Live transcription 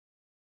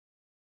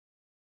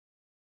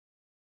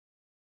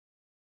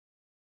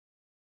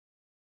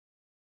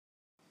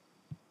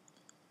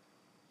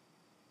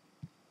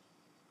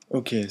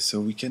Okay, so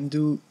we can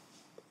do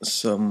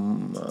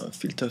some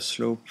filter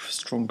slope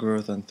stronger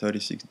than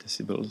 36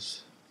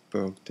 decibels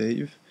per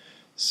octave.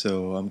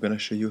 So I'm gonna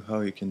show you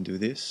how you can do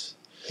this.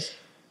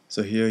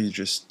 So here you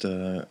just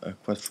a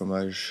quad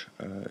Frohmage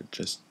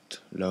just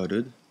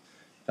loaded,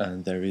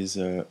 and there is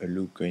a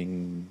loop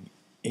going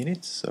in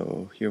it.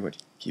 So here what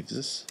it gives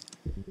us.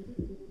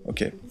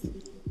 Okay,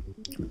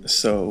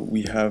 so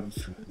we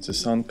have the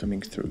sound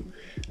coming through,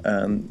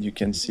 and you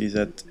can see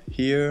that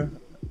here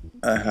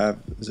I have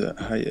the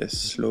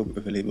highest slope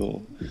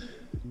available.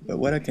 But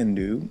what I can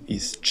do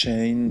is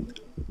chain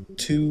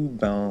two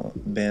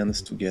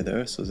bands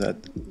together so that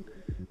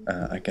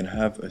I can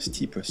have a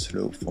steeper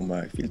slope for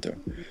my filter.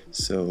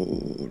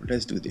 So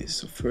let's do this.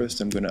 So first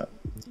I'm gonna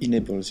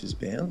enable this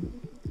band.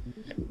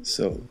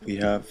 So we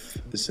have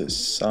the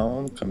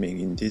sound coming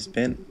in this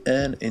band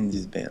and in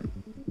this band.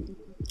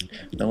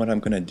 Now what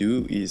I'm gonna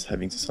do is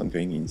having the sound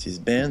going in this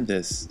band,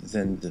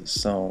 then the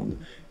sound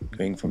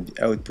going from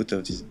the output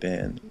of this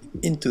band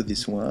into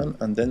this one,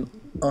 and then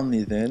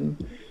only then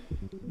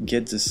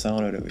get the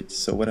sound out of it.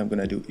 So what I'm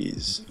gonna do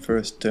is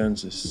first turn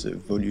this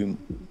volume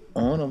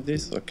on of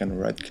this, so I can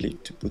right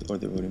click to put all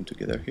the volume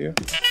together here.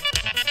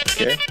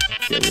 Okay,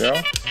 here we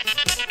are.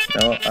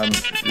 Now I'm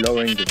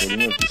lowering the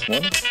volume of this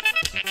one.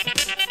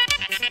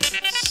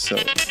 So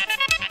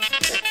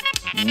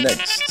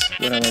next,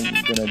 what am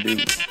I gonna do?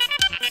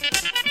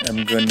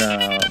 I'm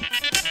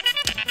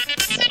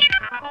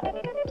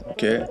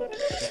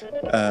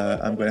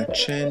gonna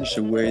change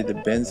the way the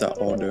bands are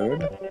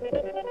ordered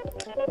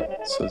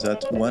so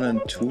that 1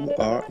 and 2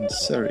 are in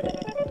series.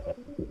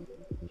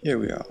 Here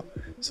we are.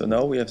 So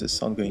now we have the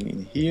sound going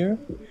in here.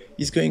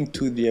 It's going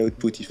to the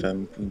output if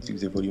I'm putting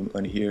the volume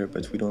on here,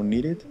 but we don't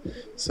need it.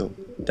 So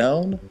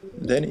down,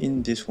 then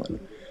in this one.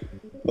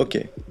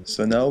 Okay,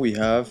 so now we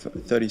have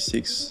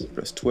 36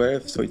 plus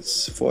 12, so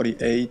it's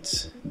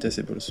 48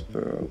 decibels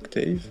per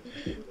octave.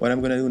 What I'm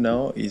gonna do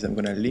now is I'm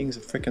gonna link the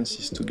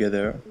frequencies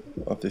together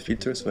of the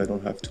filter so I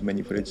don't have to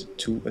manipulate the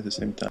two at the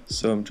same time.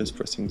 So I'm just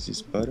pressing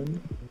this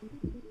button,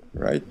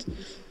 right?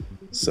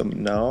 So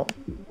now,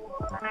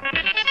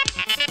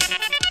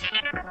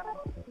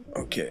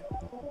 okay,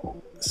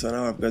 so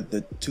now I've got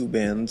the two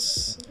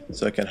bands,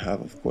 so I can have,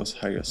 of course,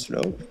 higher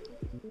slope.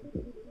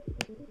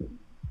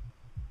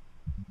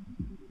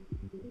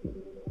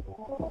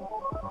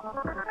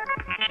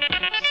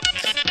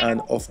 And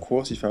of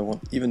course, if I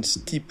want even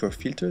steeper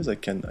filters, I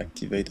can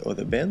activate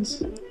other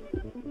bands,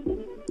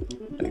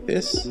 like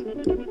this,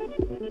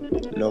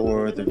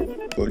 lower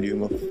the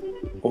volume of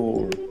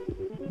all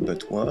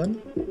but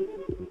one,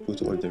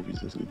 put all the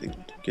results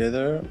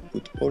together,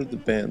 put all the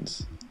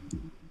bands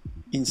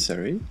in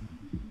series,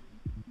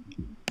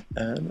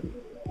 and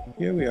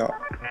here we are.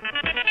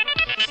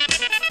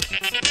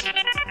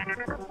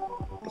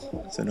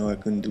 So now I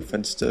can do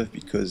fun stuff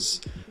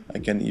because I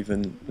can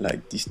even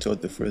like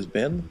distort the first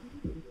band.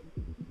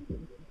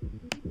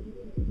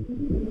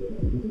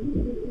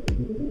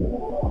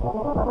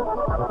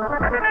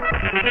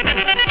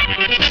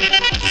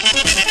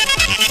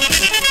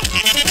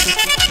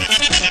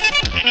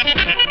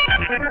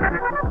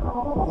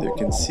 As you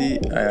can see,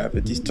 I have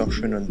a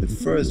distortion on the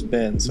first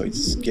band, so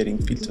it's getting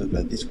filtered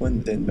by this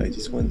one, then by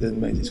this one, then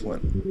by this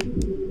one.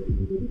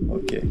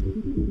 Okay.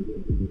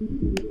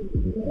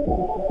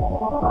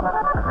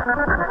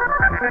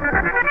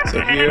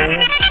 So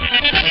here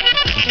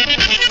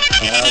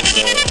I have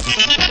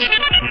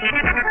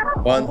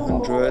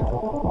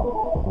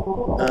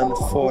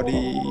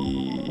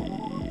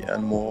 140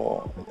 and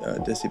more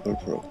decibel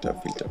per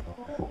octave filter.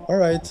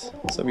 Alright,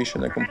 so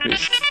mission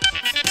accomplished.